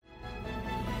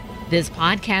This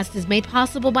podcast is made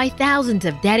possible by thousands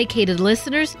of dedicated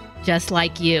listeners just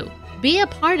like you. Be a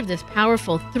part of this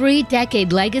powerful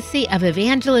 3-decade legacy of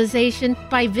evangelization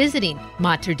by visiting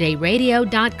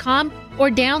materdeiradio.com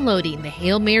or downloading the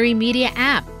Hail Mary Media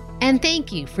app. And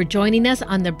thank you for joining us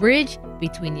on the bridge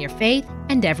between your faith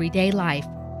and everyday life.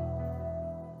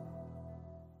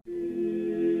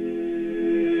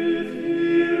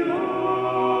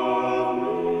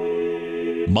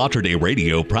 Mater Dei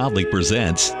Radio proudly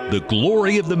presents The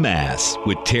Glory of the Mass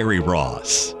with Terry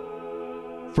Ross.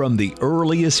 From the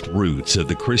earliest roots of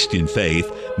the Christian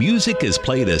faith, music has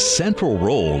played a central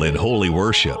role in holy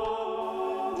worship.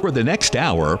 For the next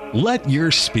hour, let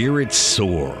your spirit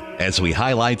soar as we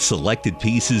highlight selected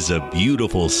pieces of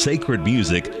beautiful sacred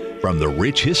music from the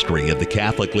rich history of the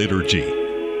Catholic liturgy.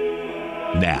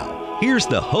 Now, here's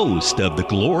the host of The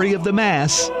Glory of the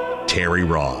Mass, Terry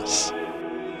Ross.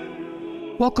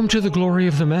 Welcome to The Glory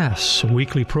of the Mass, a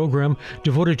weekly program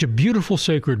devoted to beautiful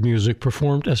sacred music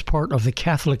performed as part of the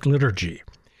Catholic liturgy.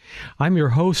 I'm your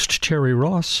host, Terry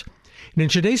Ross, and in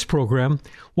today's program,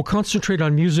 we'll concentrate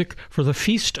on music for the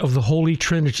Feast of the Holy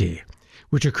Trinity,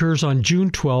 which occurs on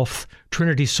June 12th,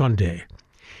 Trinity Sunday.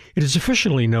 It is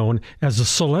officially known as the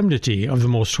Solemnity of the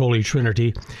Most Holy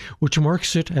Trinity, which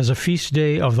marks it as a feast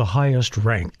day of the highest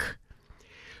rank.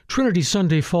 Trinity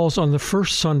Sunday falls on the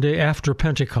first Sunday after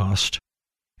Pentecost,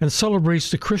 and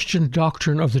celebrates the Christian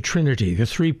doctrine of the Trinity, the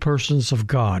three persons of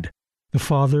God, the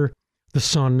Father, the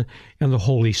Son, and the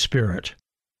Holy Spirit.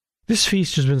 This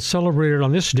feast has been celebrated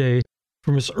on this day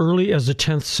from as early as the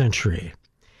 10th century.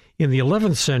 In the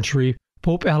 11th century,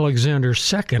 Pope Alexander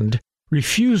II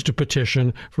refused a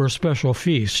petition for a special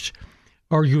feast,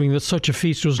 arguing that such a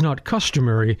feast was not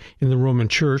customary in the Roman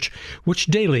Church, which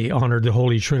daily honored the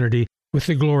Holy Trinity with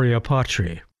the Gloria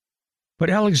Patri. But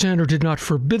Alexander did not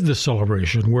forbid the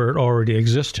celebration where it already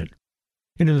existed.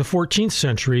 And in the 14th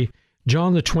century,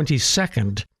 John the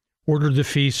 22nd ordered the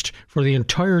feast for the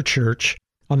entire church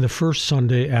on the first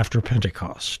Sunday after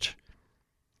Pentecost.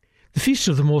 The Feast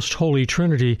of the Most Holy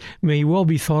Trinity may well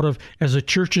be thought of as a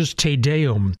church's Te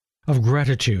Deum of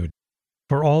gratitude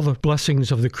for all the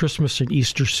blessings of the Christmas and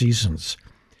Easter seasons.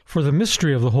 For the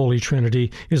mystery of the Holy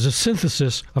Trinity is a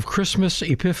synthesis of Christmas,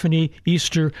 Epiphany,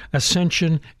 Easter,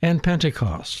 Ascension, and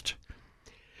Pentecost.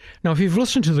 Now, if you've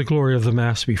listened to the Glory of the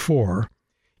Mass before,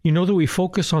 you know that we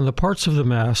focus on the parts of the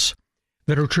Mass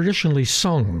that are traditionally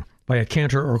sung by a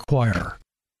cantor or choir.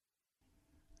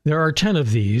 There are 10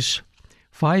 of these.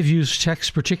 5 use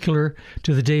texts particular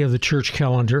to the day of the church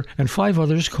calendar, and 5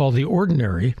 others, called the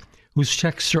ordinary, whose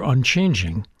texts are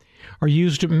unchanging, are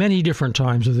used at many different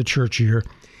times of the church year,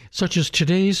 such as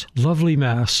today's lovely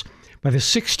Mass by the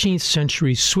 16th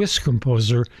century Swiss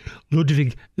composer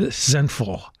Ludwig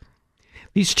Zenfel.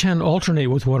 These 10 alternate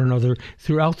with one another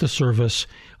throughout the service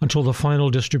until the final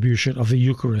distribution of the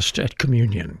Eucharist at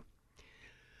Communion.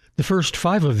 The first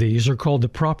 5 of these are called the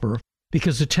proper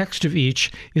because the text of each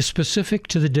is specific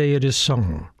to the day it is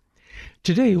sung.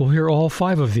 Today we'll hear all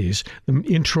 5 of these: the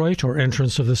introit or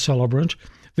entrance of the celebrant,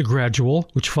 the gradual,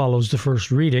 which follows the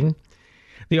first reading,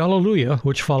 the Alleluia,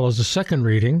 which follows the second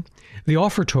reading, the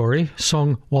offertory,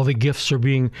 sung while the gifts are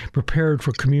being prepared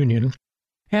for communion,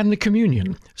 and the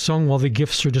communion, sung while the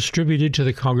gifts are distributed to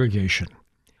the congregation.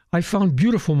 I found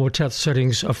beautiful motet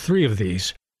settings of 3 of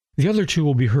these. The other 2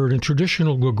 will be heard in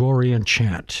traditional Gregorian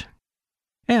chant.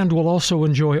 And we'll also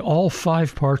enjoy all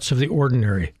 5 parts of the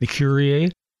ordinary: the Kyrie,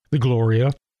 the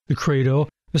Gloria, the Credo,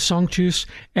 the Sanctus,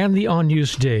 and the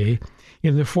Agnus Dei,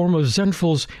 in the form of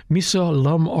Zenfel's Missa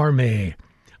L'Homme Armé,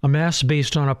 a Mass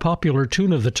based on a popular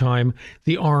tune of the time,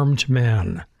 The Armed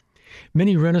Man.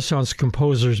 Many Renaissance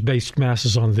composers based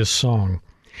Masses on this song.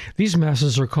 These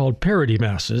Masses are called parody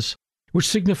Masses, which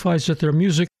signifies that their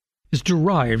music is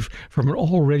derived from an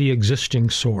already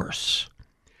existing source.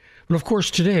 But of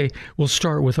course today we'll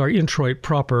start with our introit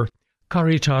proper,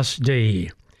 Caritas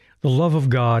Dei. The love of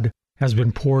God has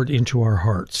been poured into our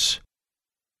hearts.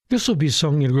 This will be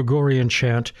sung in Gregorian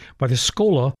chant by the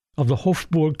Schola of the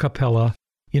Hofburg Kapelle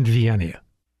in Vienna.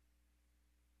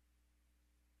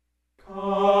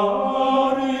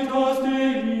 Caritas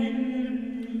Dei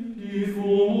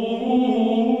diffusa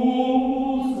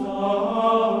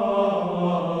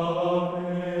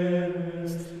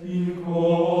est in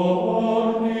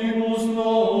corpus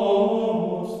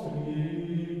nostris.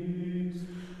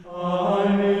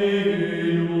 Alleluia.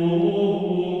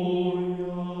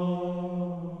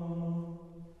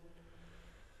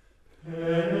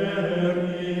 Per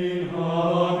in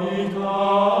habitat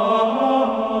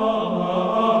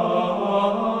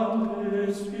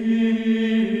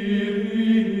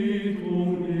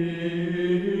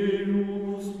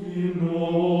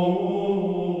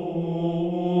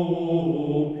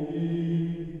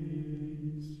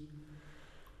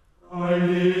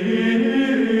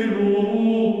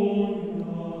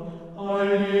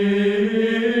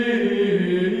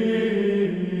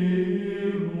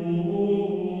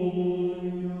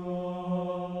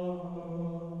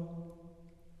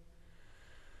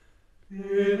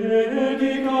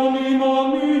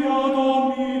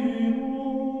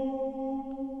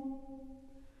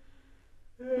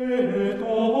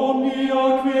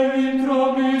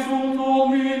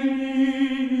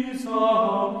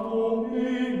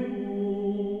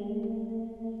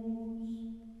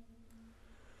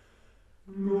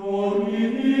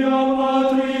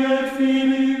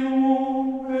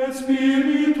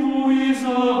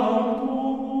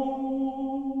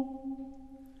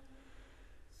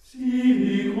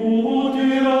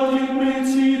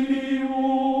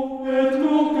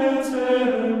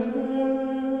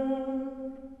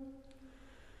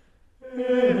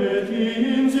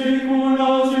in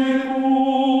saecula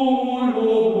saeculorum.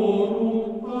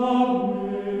 Amen.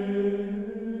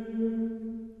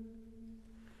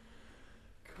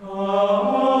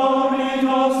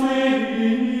 Caritas Dei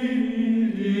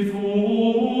diffusa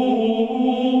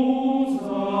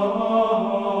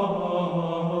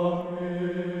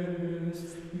res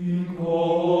in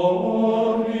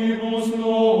corpus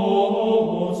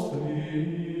nostris.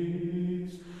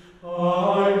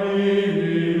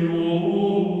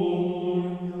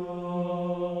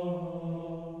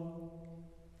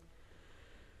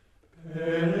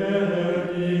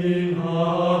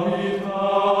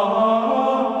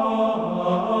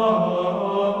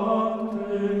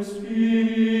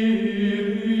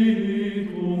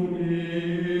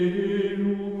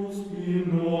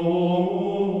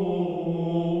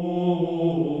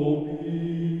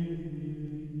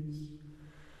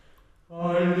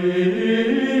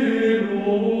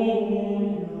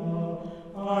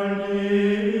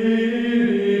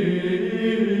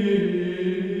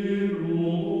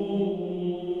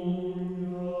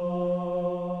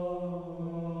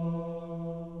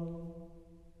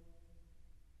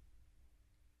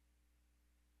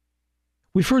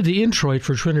 We've heard the introit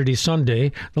for Trinity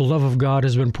Sunday, The Love of God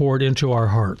Has Been Poured Into Our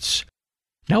Hearts.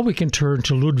 Now we can turn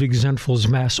to Ludwig Zenfel's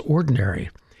Mass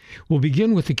Ordinary. We'll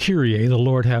begin with the Kyrie, The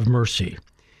Lord Have Mercy.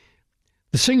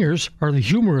 The singers are the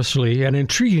humorously and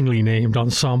intriguingly named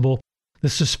ensemble, the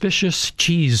Suspicious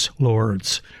Cheese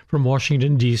Lords, from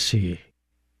Washington, D.C.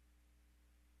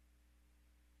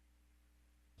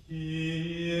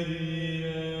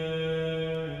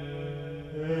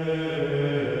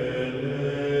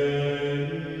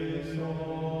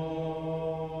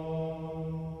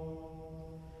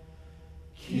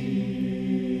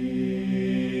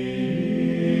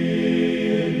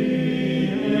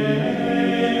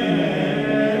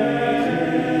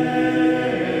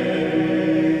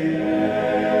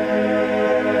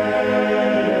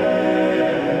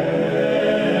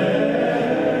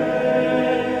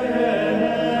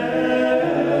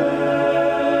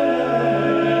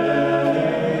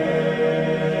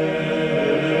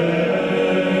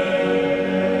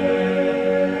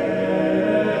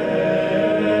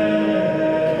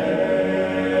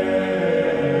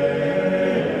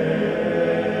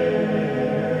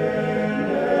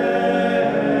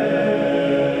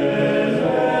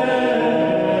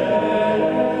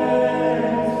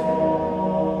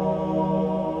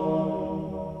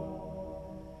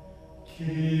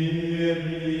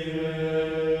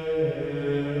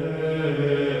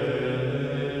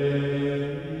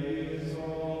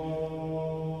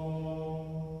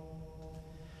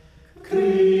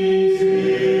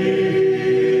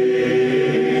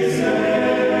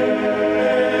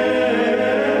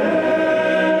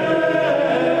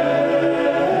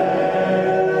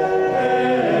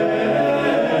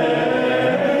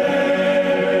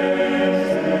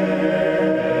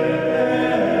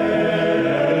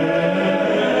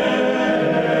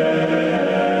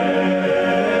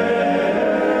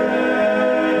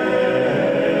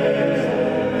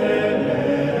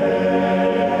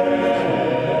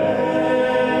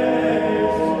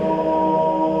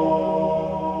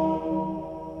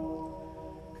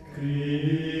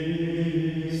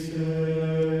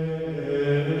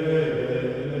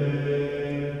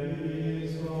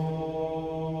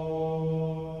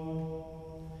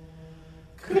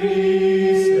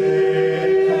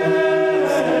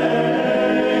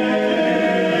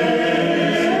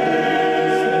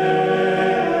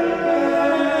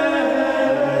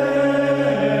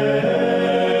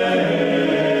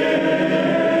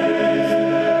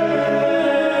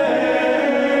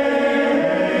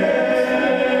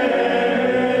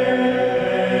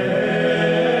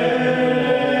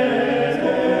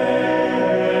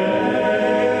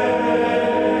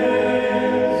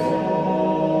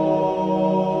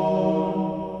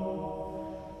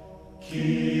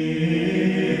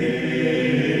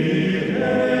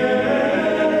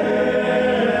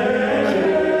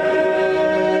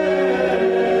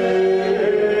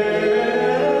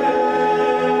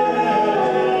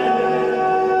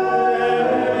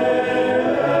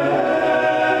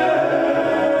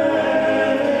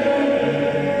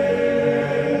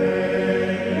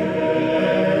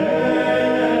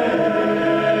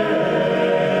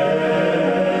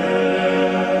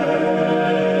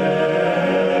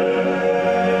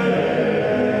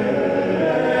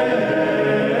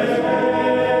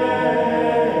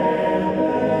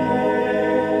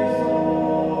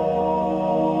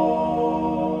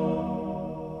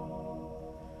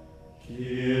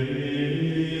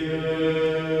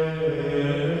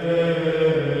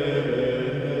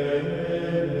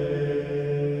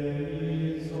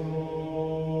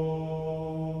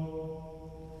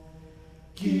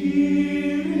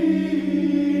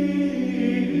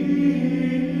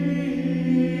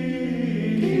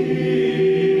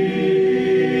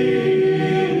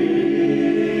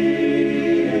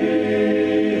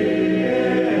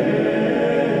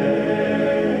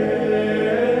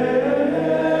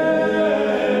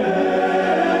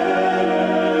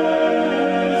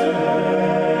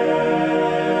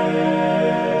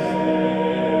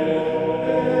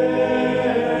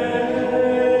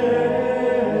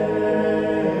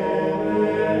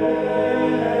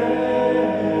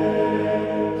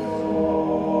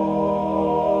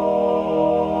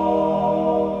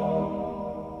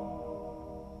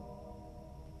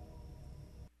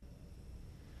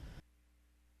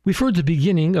 We've heard the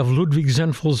beginning of Ludwig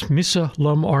Zenfel's Missa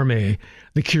Lum Arme,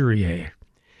 the Kyrie.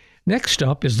 Next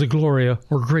up is the Gloria,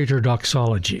 or Greater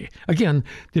Doxology. Again,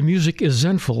 the music is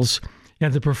Zenfel's,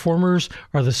 and the performers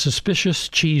are the Suspicious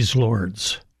Cheese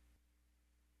Lords.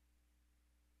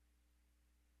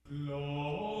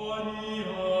 Gloria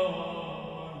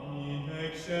in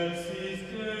excelsis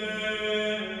Deo,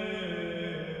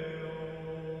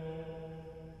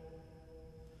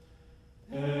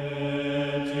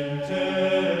 et in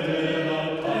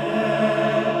terra paz,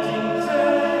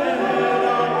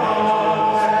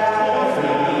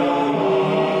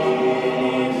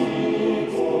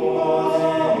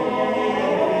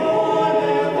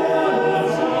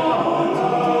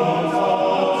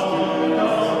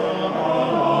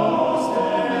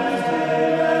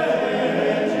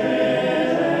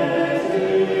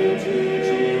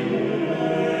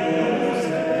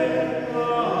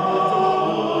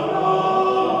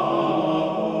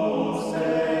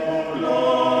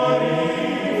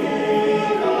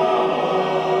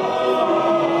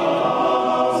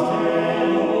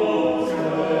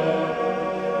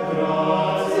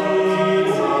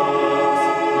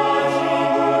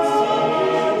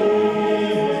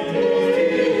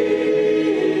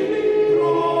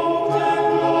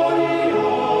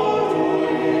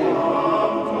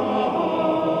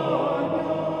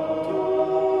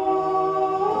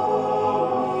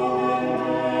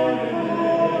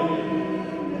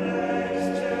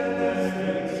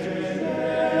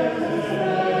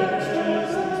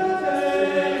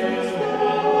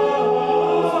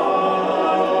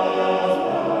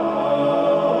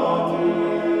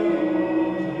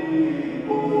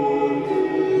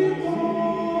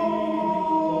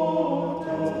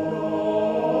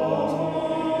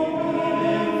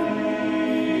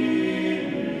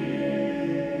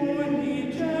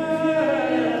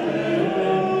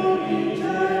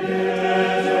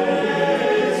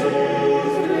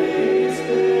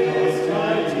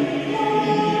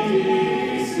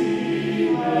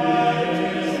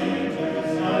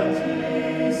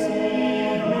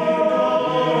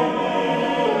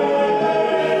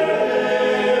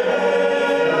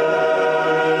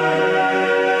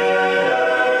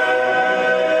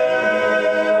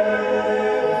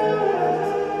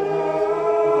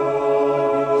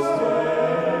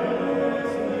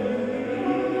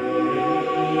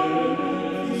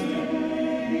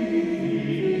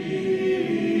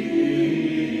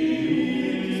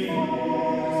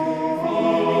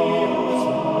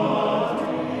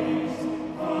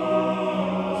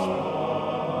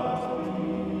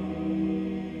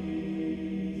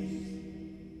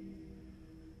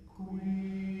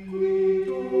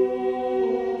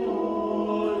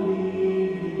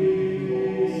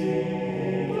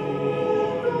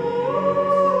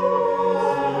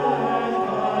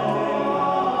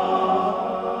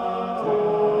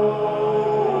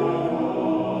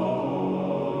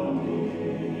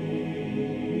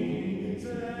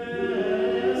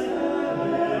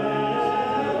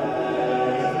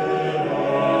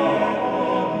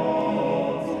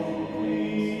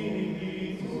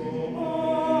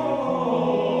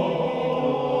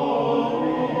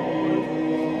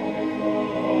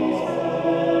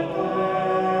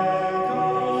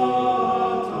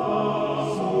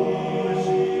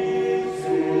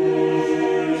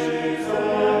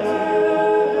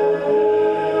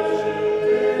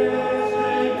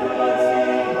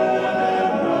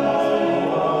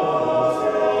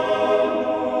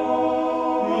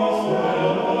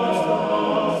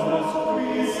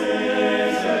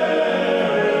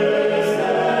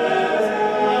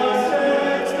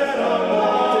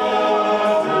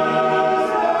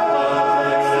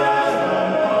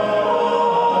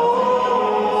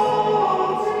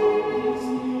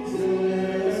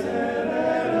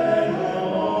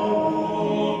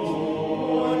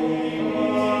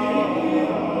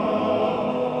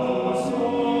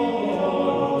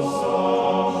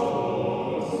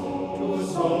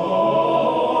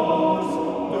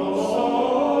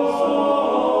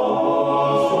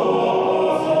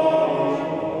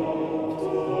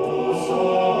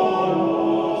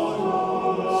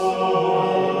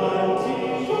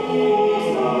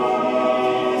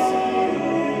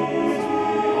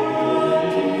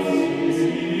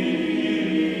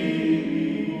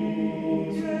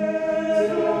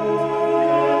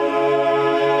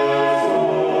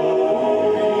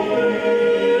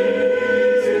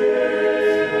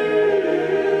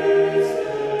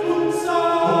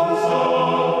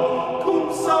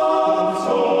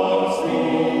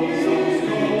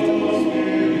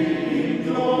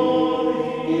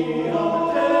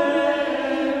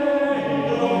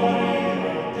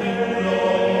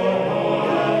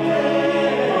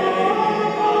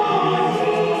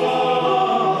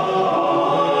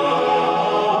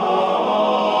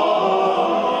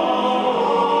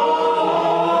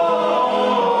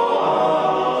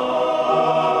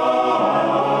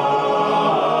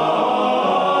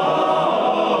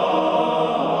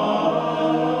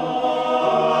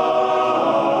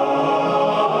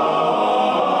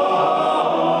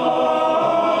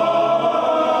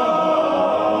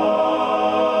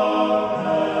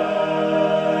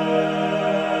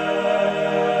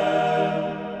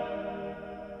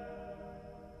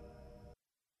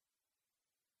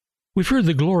 We've heard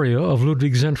the Gloria of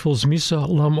Ludwig Zenfel's Missa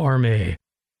L'Homme Armé.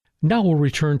 Now we'll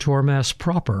return to our Mass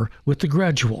proper with the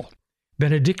gradual.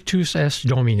 Benedictus est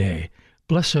Domine.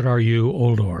 Blessed are you, O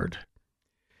Lord.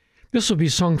 This will be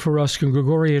sung for us in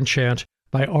Gregorian chant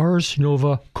by Ars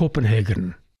Nova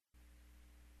Copenhagen.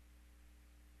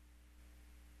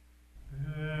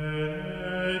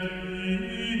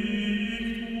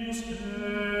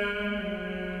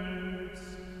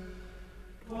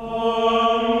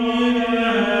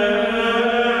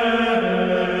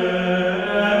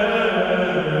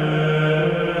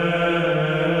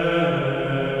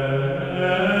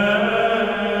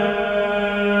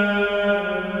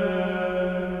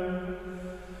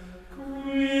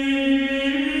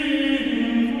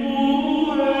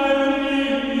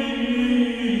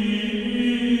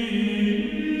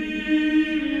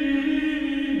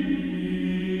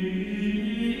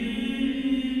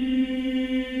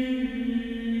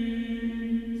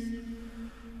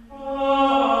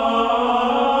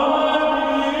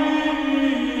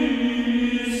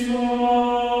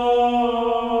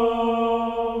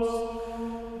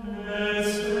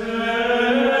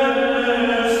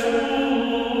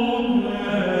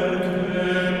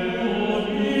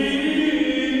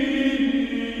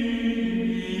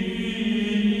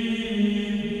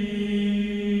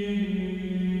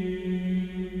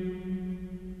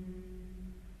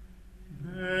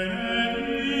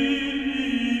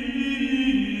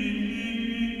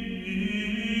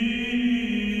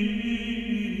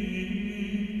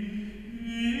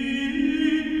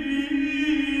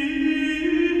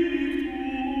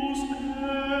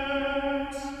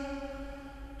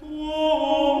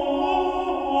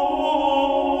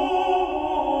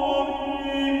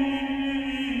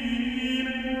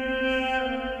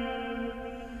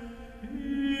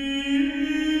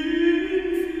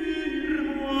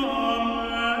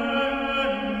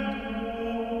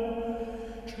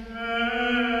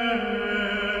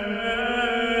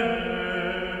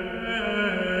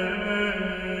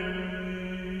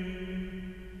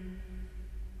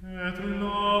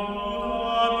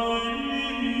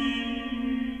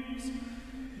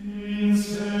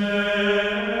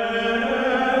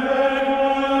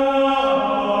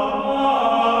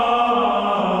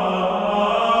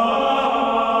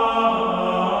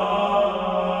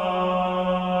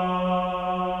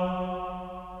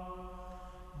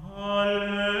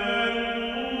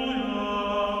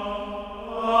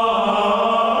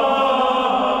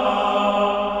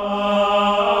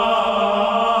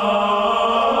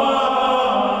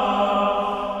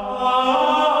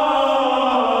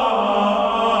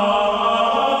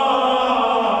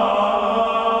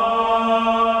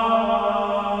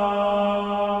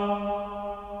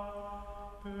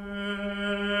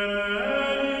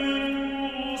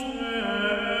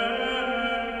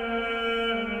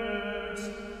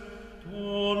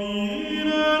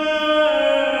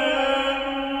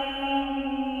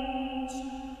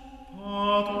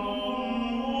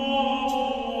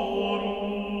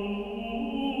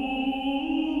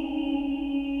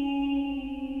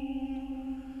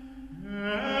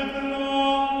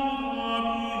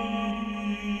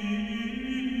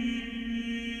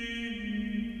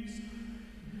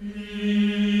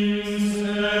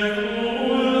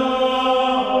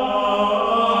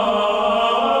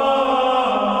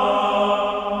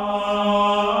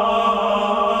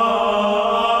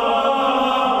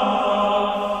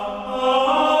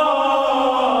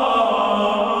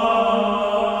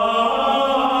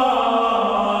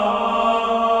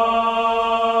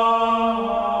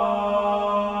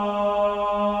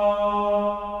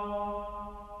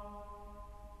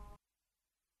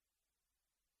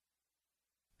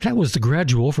 That was the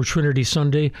gradual for Trinity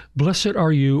Sunday, Blessed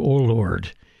Are You, O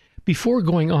Lord. Before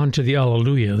going on to the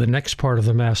Alleluia, the next part of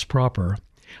the Mass proper,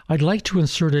 I'd like to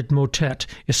insert a motet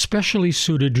especially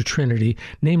suited to Trinity,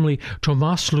 namely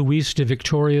Thomas Luis de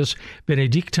Victoria's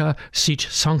Benedicta sit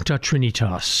Sancta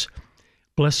Trinitas.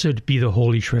 Blessed be the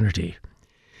Holy Trinity.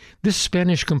 This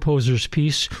Spanish composer's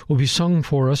piece will be sung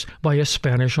for us by a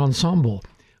Spanish ensemble,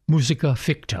 Musica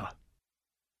Ficta.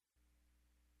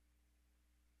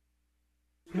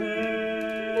 Benedicta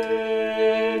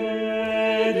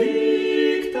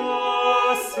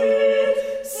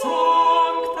sit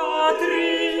Sancta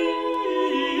Trinity.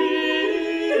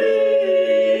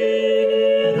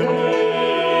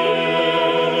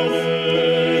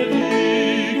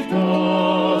 Benedicta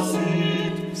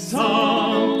sit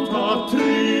Sancta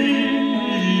Trinity.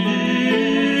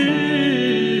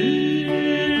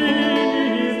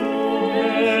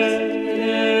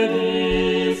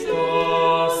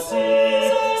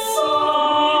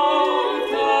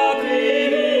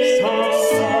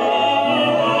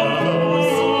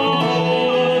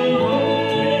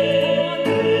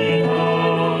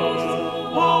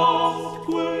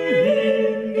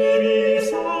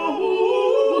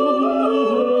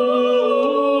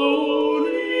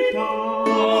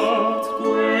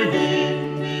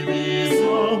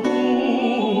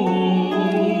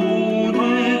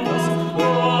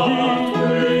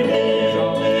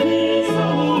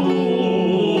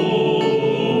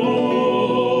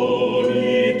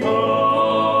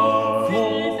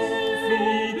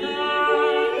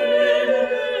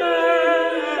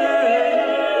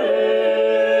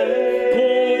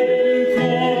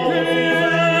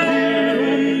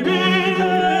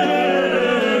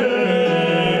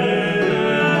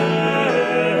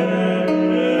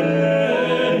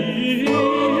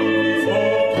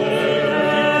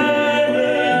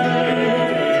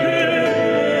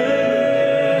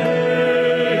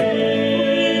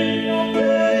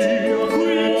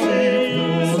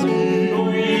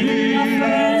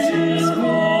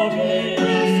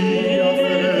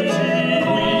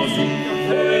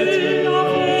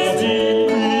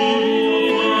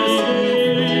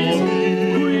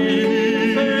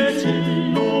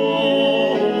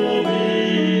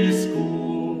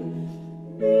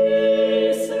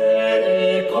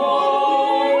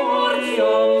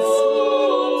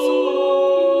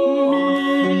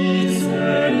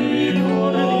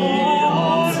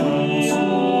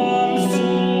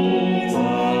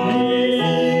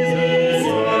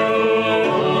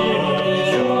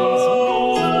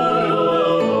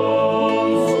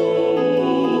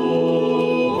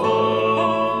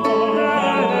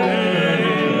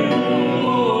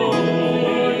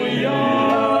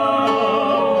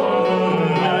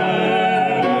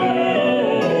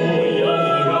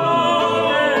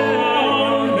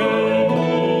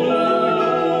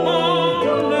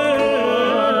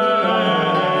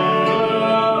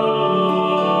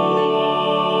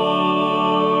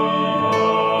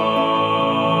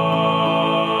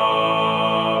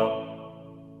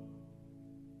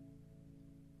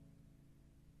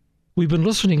 We've been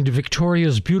listening to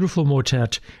Victoria's beautiful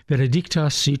motet, Benedicta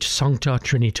sit Sancta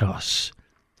Trinitas.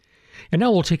 And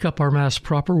now we'll take up our Mass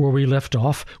proper where we left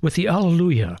off with the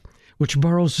Alleluia, which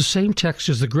borrows the same text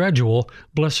as the gradual,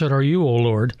 Blessed are you, O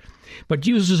Lord, but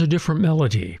uses a different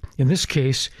melody, in this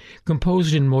case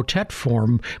composed in motet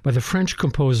form by the French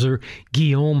composer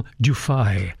Guillaume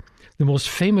Dufay, the most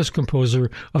famous composer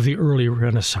of the early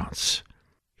Renaissance.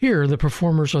 Here, the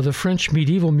performers are the French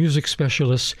medieval music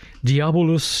specialists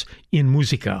Diabolus in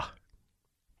Musica.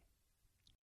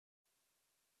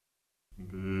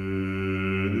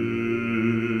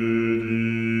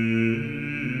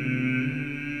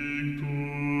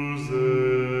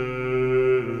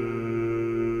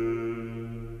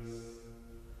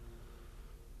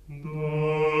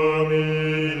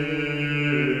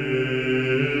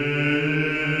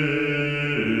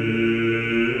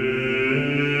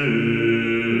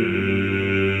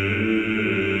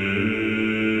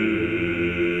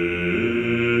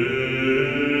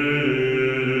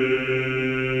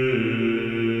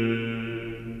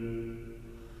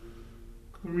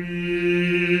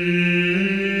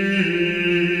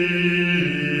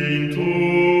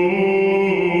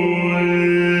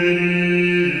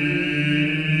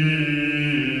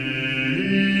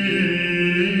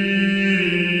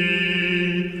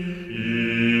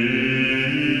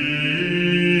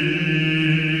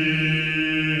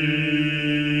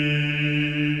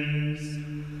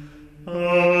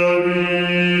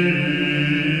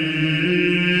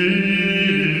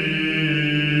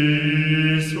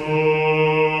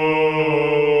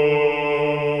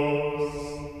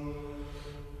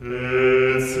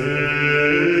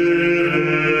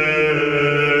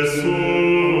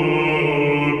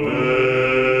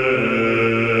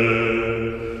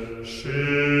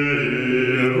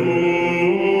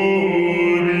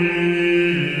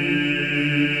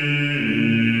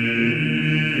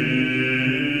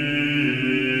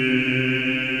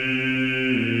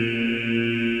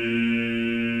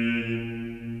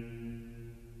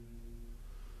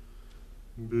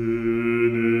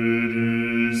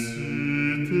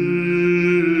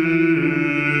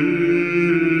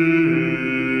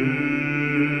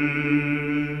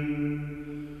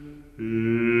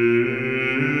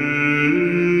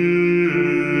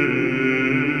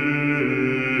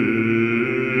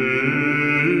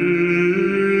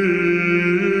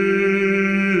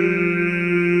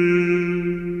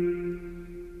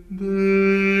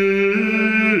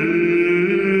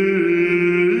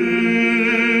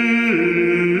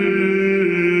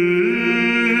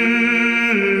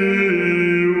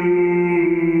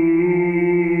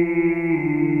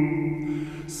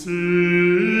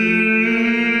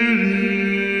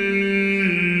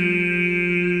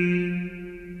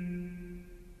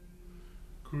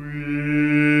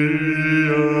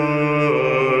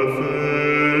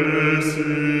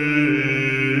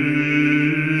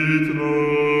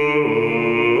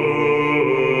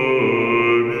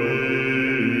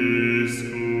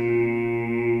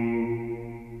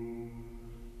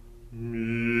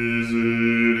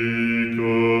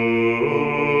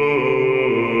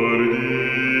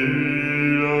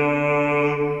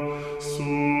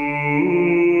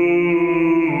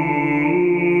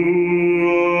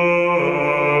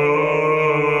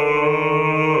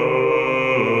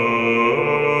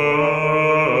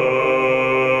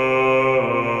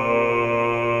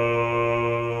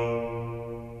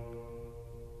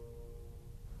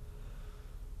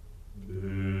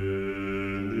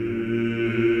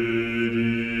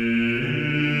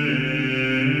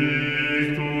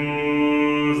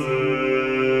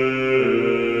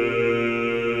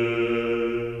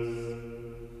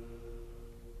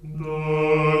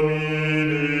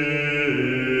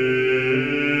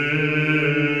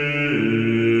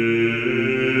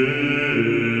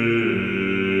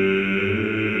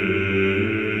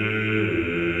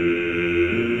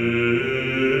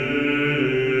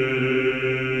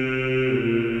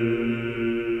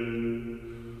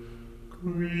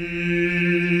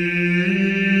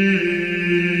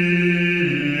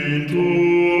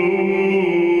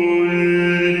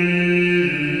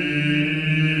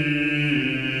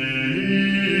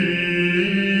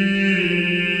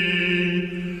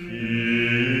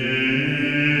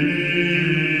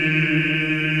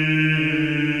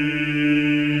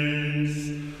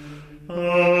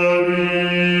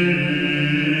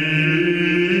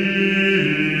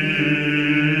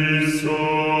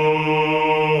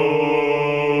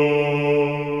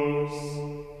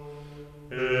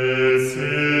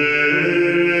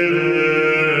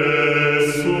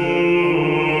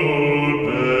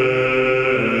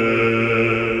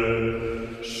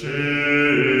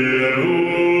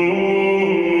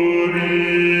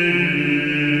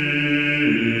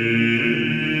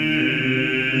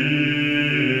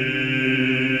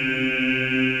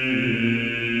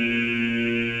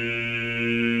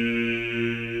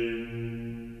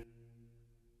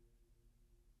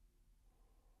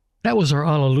 That was our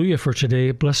Alleluia for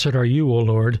today, Blessed Are You, O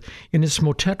Lord, in its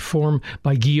motet form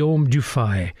by Guillaume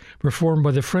Dufay, performed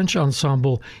by the French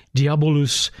ensemble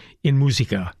Diabolus in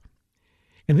Musica.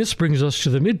 And this brings us to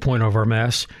the midpoint of our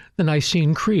Mass, the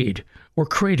Nicene Creed, or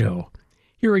Credo.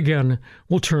 Here again,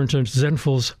 we'll turn to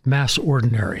Zenfel's Mass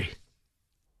Ordinary.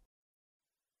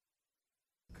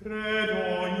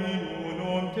 Credo in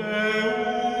unum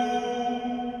Deum,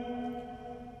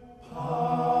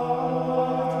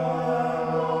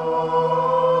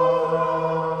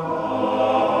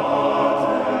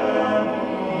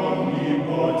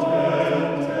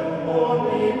 Patrem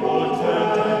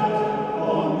omnipotentem,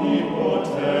 omnipotentem,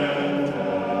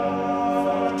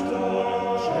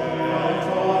 Factorem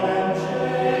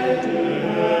Ceteris,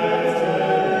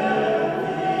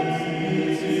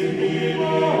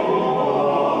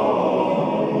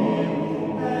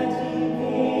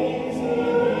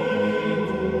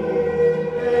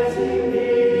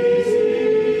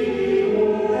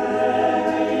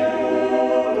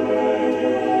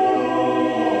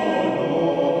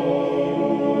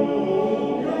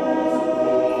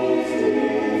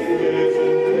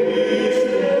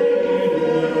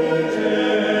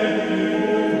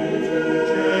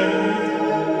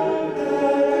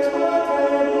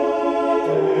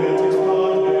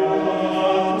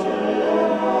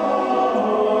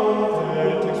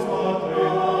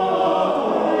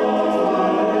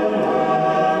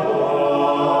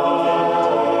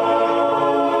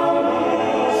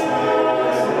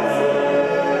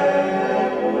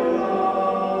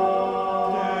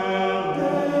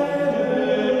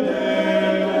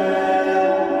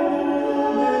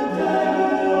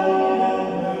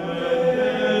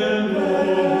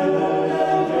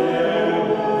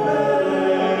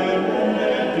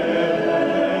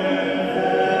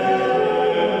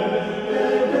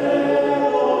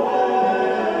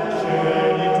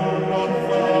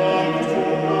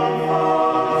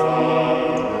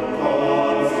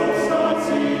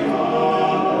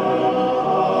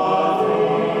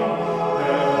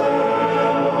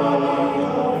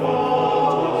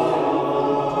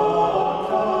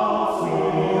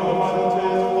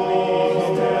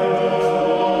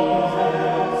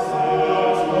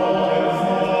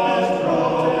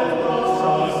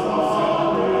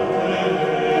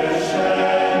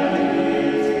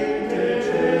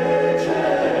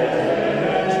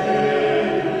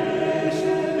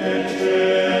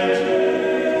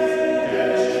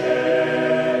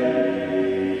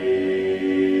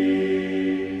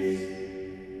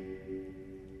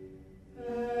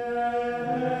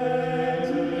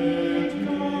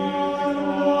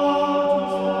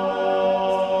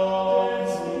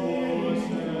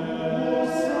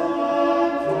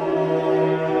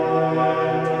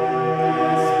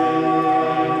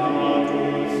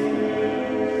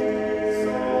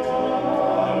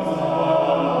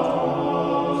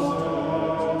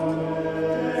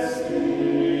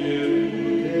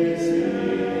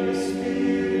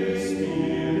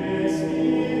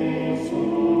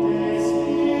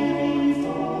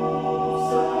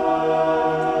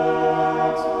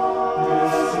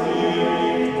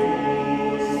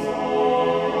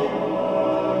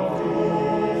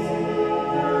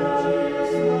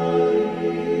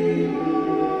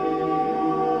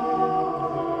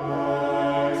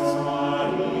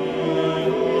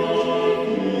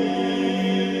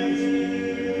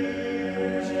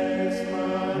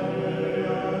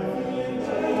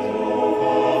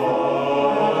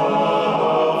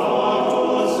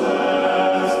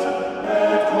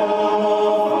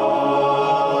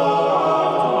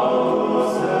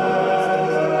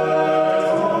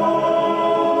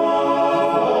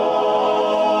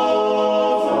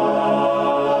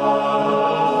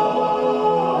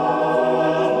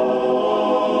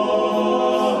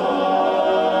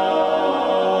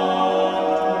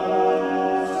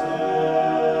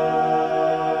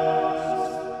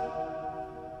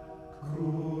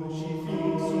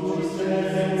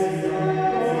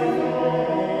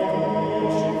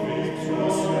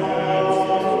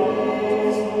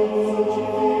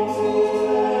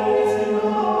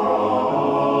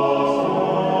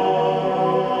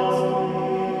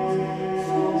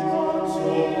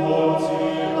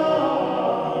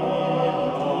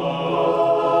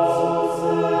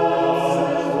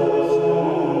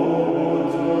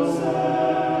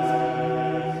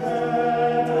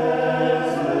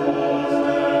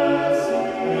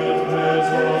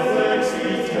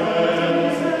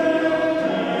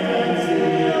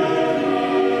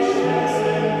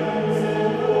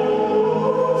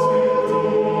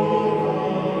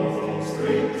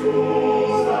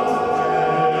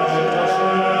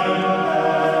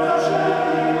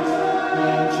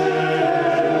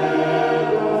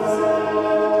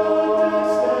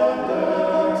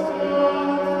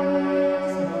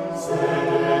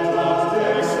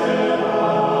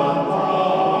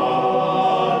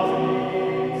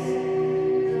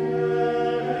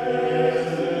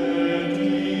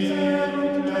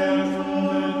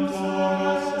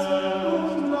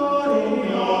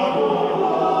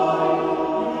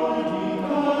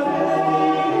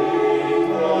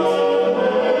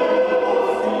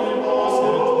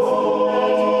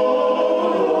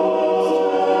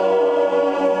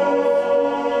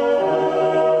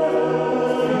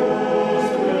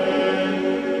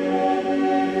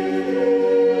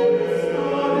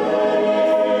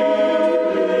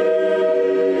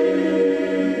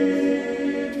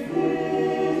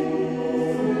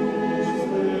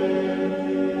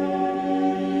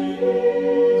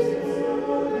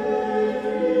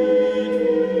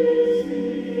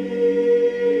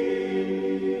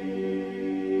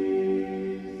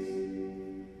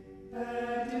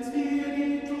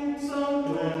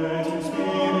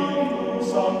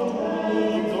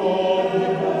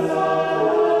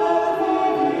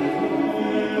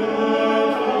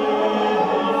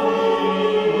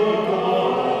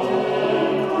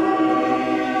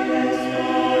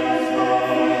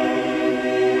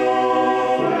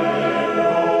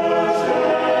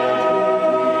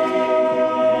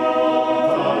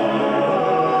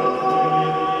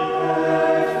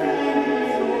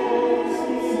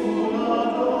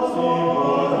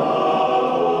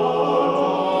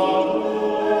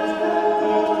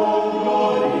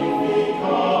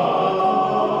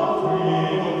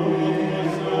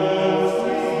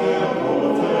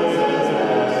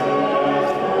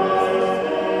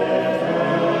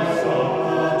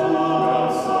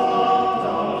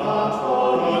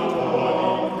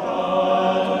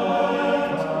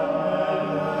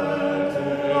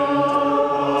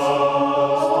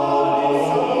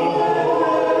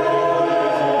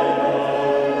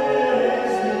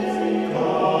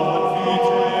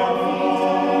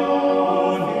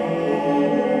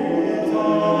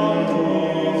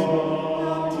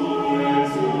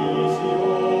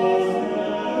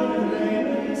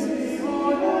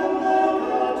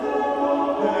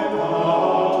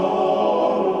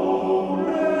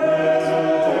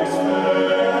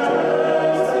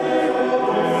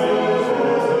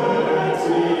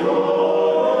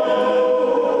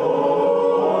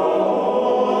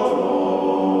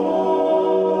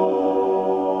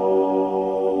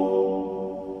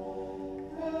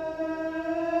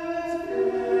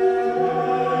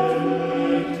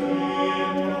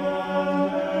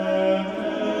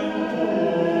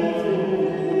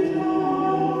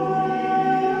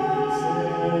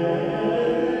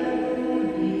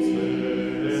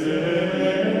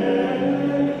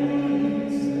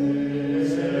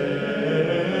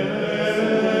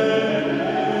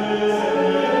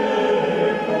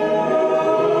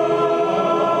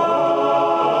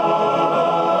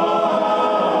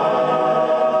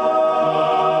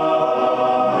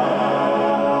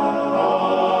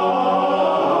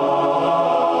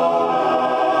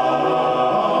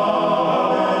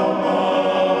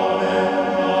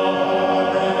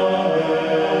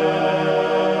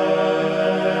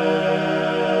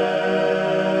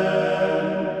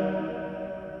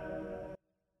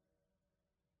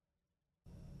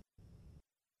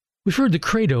 We've heard the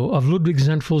credo of Ludwig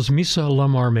Zenfel's Missa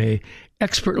L'Armée,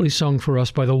 expertly sung for us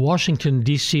by the Washington,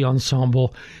 D.C.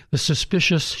 ensemble, the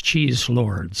Suspicious Cheese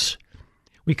Lords.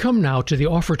 We come now to the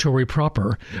offertory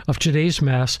proper of today's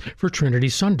Mass for Trinity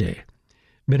Sunday.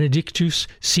 Benedictus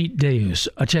sit Deus,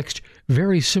 a text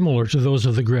very similar to those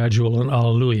of the Gradual and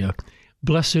Alleluia.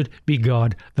 Blessed be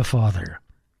God the Father.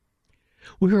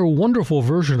 We hear a wonderful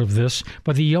version of this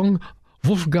by the young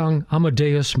Wolfgang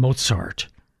Amadeus Mozart.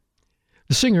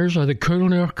 The singers are the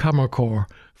Kölner Kammerchor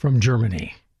from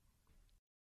Germany.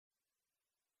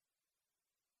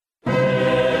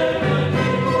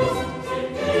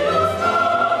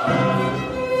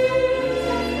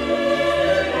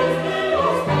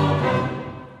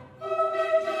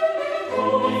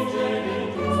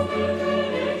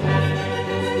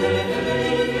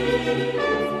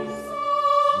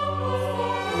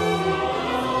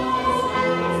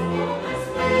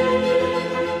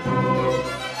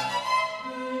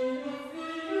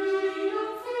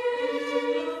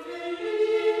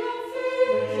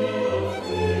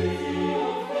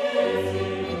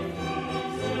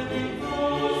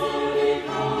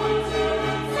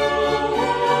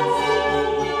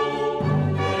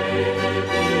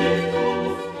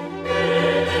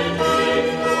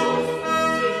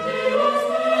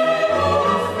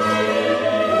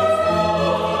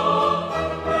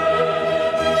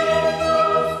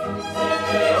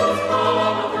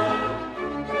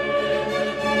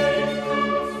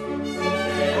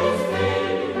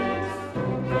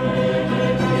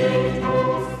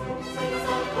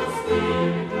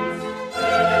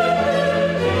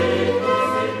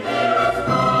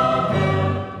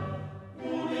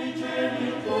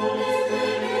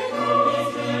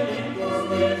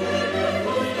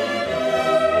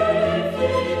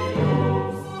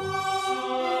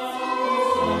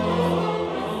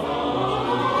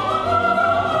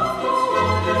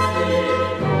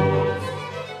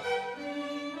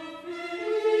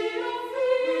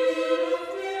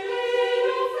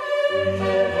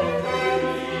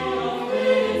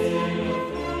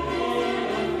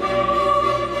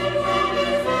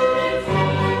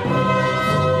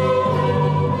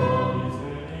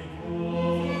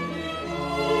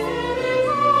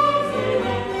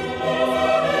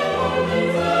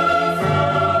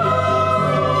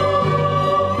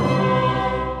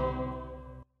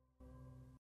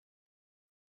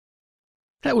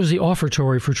 That was the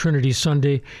offertory for Trinity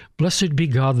Sunday, Blessed be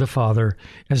God the Father,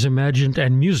 as imagined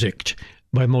and musicked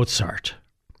by Mozart.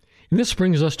 And this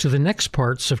brings us to the next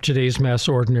parts of today's Mass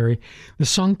Ordinary, the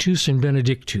Sanctus and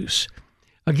Benedictus.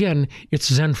 Again, it's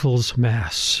Zenfel's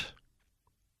Mass.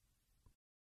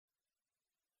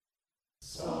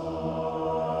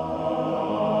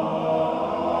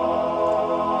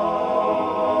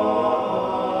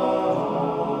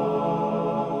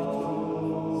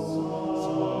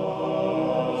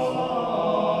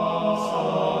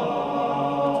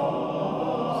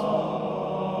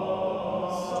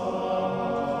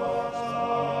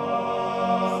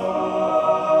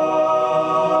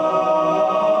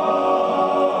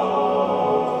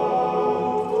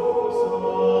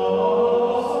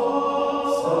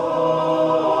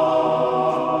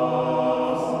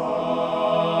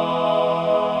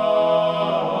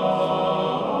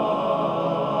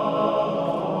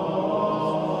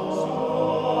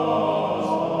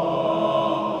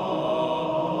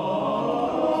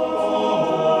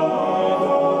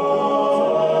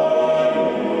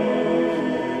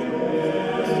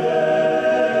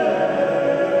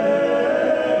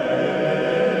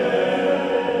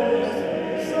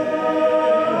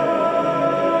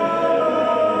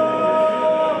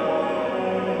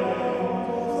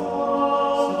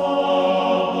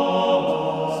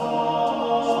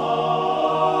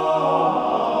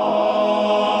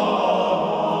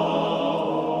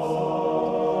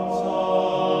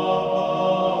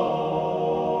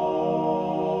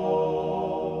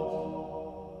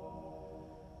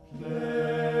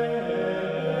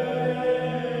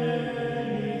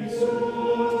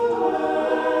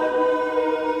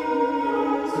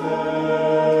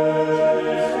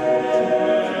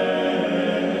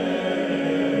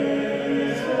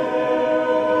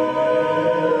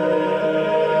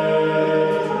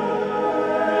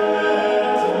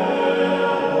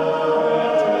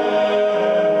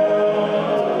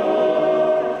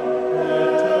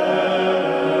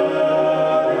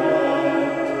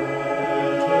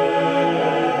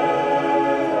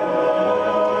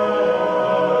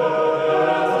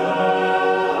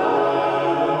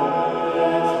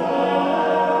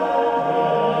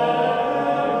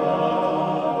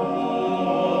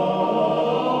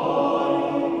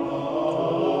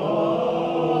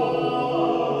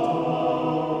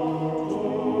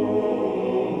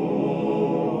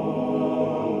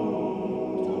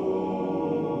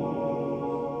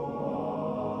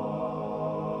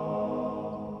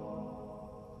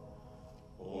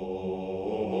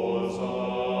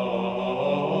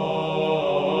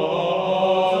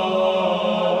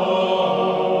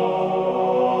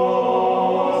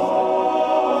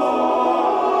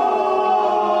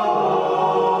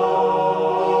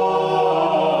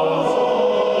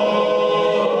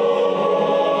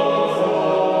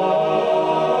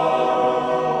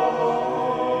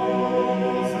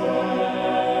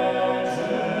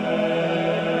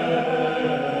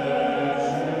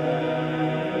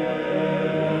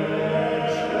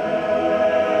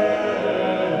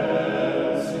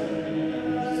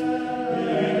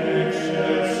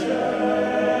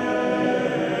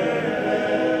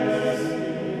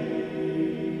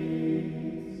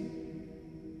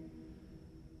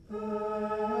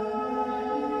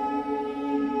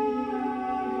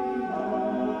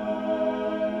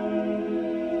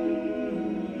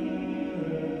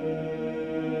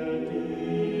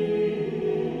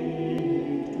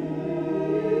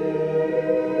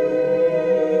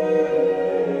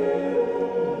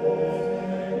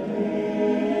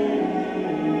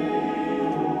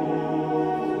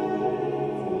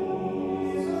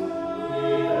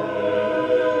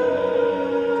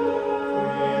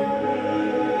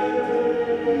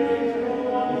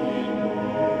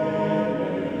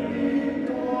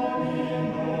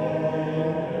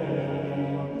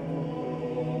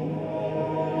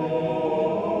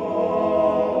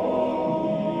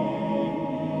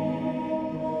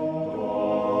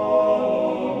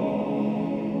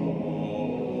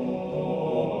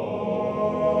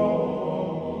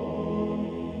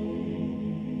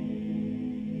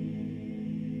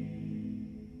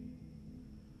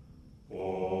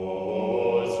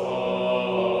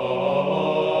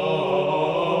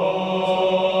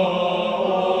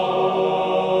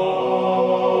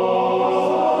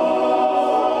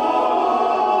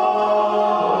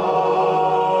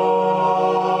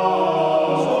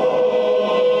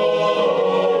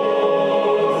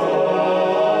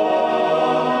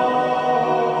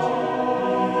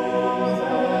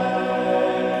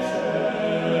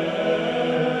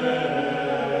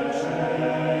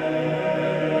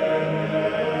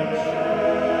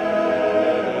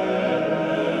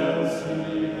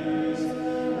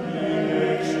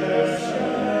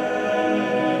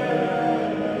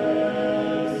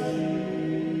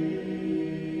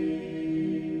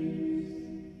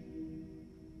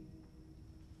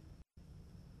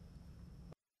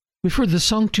 We've heard the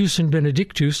Sanctus and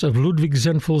Benedictus of Ludwig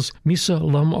Zenfel's Missa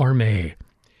L'Homme Armé.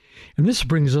 And this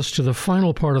brings us to the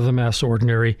final part of the Mass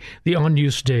Ordinary, the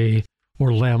Agnus Dei,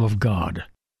 or Lamb of God.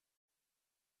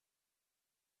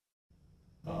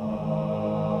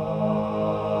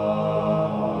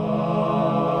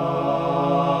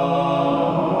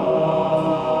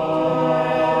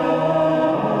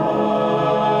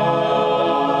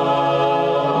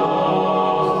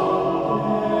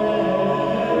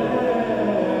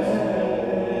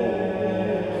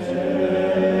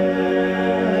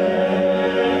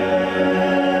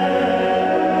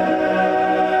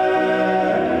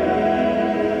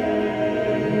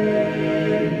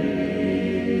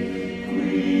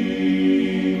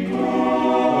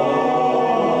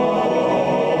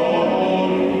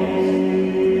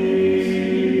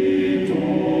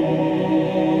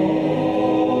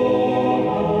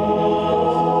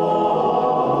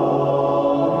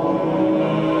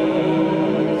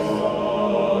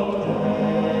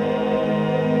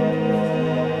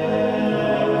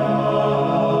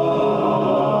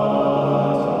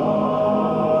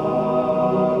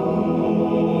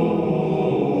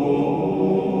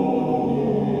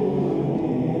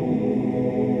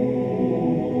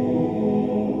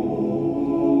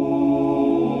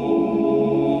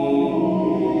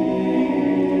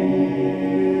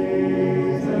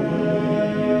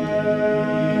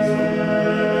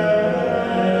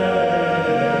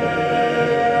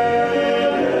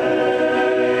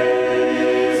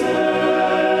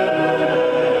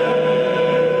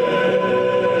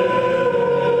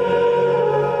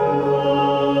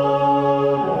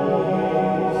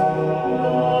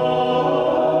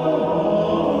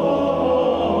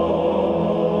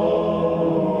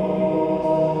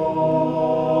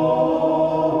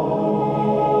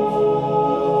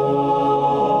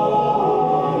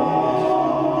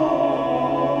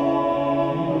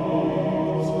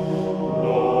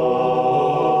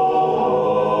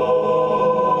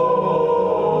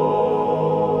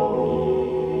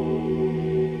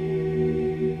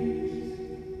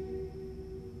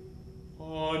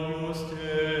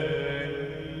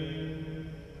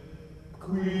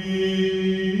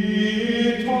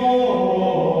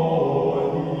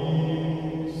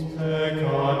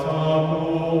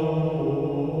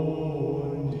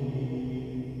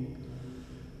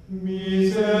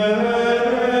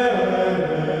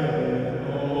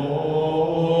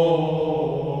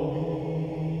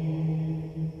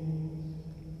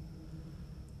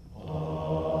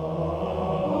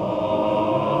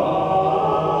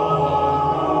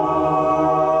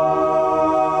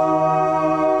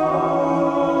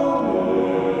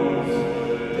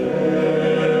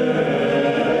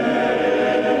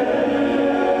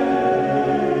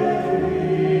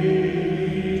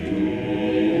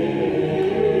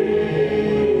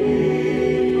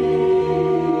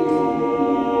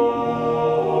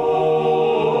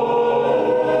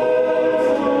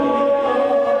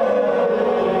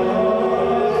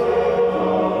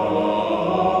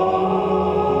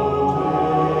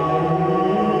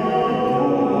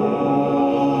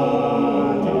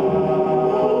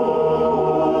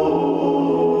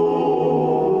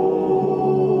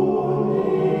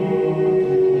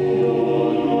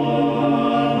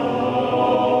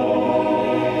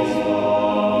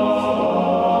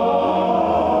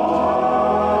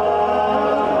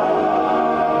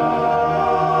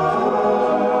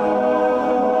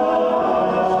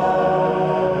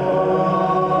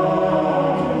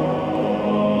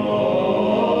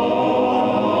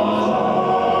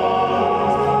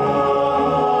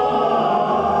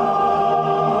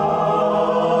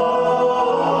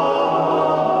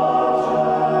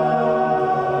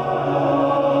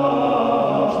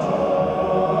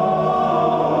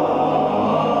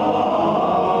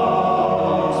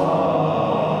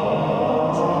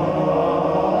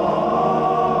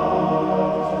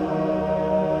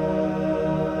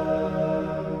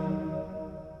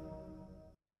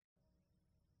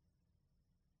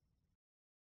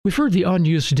 We've heard the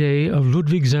Agnus Dei of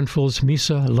Ludwig Zenfel's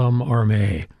Missa L'Homme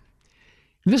Armé.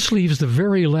 This leaves the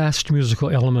very last musical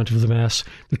element of the Mass,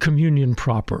 the communion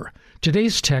proper.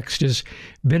 Today's text is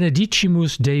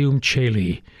Benedicimus Deum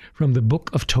Celi from the Book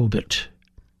of Tobit.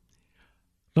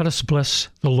 Let us bless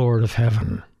the Lord of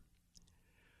Heaven.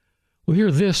 We'll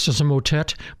hear this as a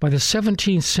motet by the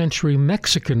 17th century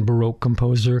Mexican Baroque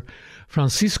composer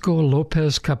Francisco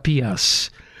Lopez Capillas,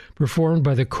 performed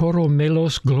by the Coro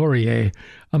Melos Gloriae,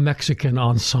 a Mexican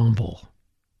ensemble.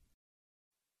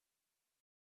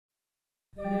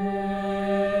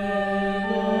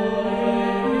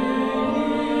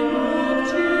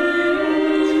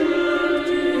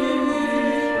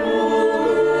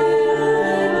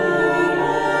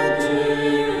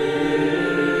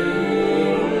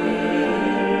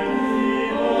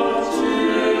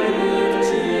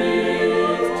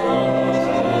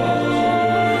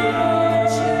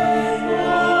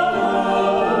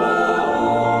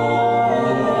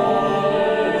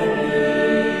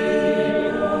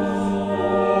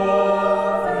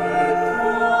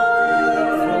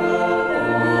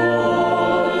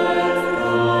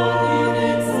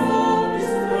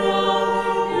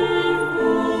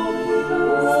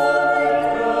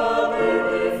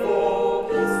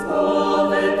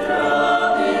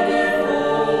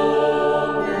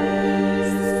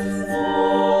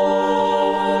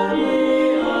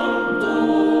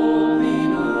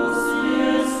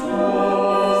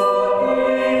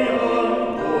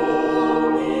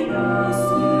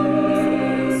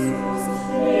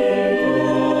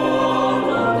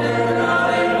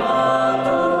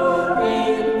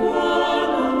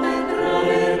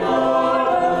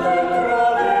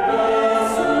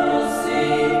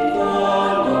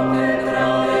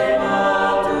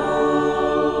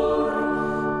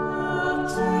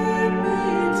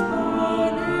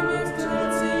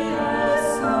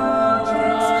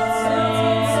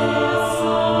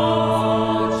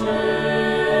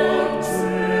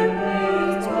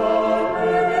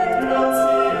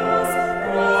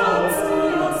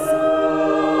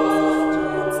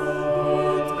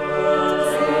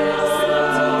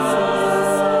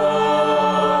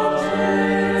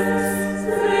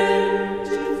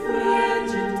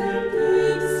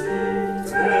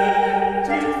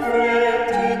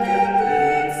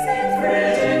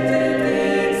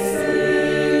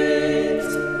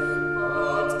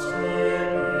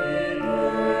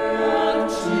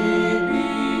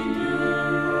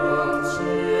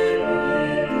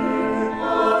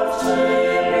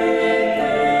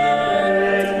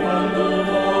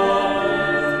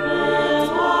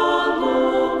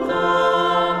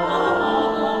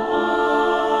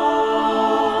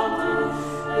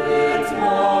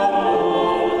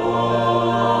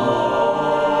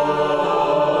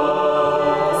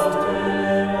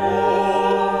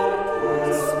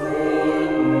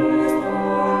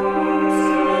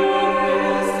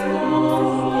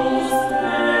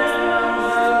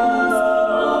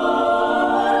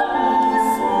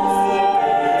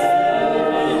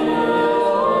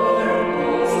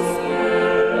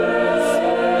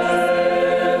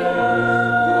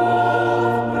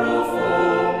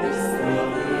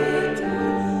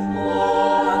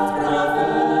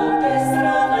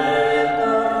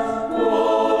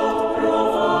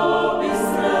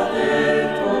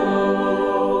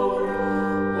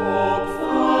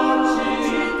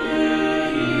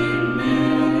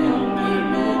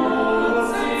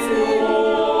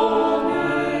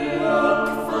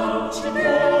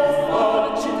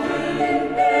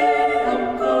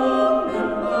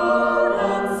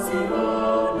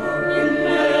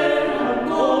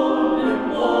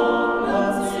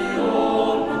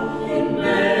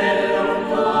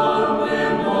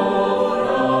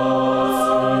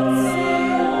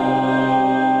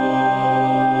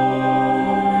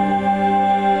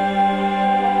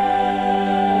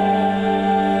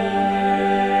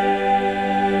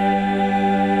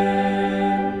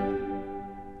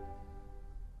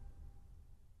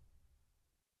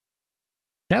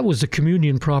 That was the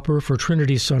communion proper for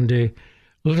Trinity Sunday.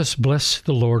 Let us bless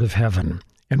the Lord of Heaven.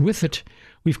 And with it,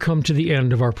 we've come to the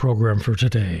end of our program for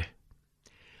today.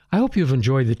 I hope you've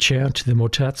enjoyed the chant, the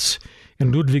motets,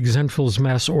 and Ludwig Zenfel's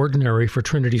Mass Ordinary for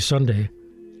Trinity Sunday.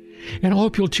 And I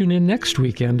hope you'll tune in next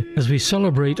weekend as we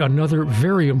celebrate another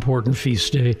very important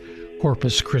feast day,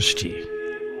 Corpus Christi.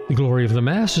 The Glory of the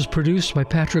Mass is produced by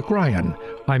Patrick Ryan.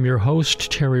 I'm your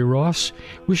host, Terry Ross,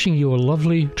 wishing you a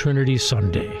lovely Trinity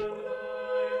Sunday.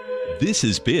 This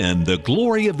has been The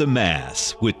Glory of the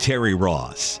Mass with Terry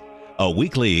Ross, a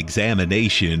weekly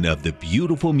examination of the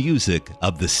beautiful music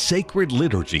of the sacred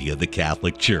liturgy of the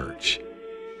Catholic Church.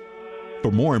 For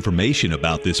more information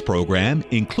about this program,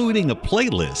 including a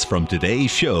playlist from today's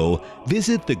show,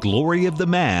 visit The Glory of the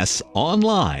Mass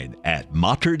online at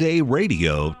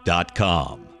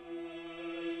materdeiradio.com.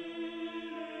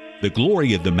 The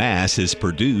Glory of the Mass is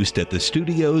produced at the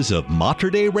studios of Mater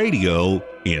Dei Radio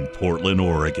in Portland,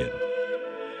 Oregon.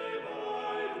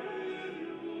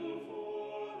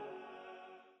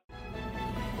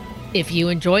 If you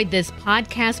enjoyed this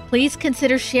podcast, please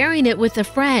consider sharing it with a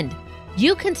friend.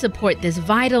 You can support this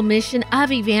vital mission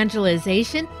of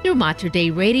evangelization through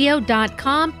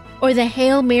materdeiradio.com or the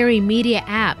Hail Mary Media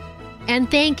app.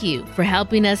 And thank you for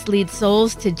helping us lead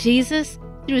souls to Jesus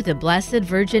through the Blessed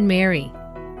Virgin Mary.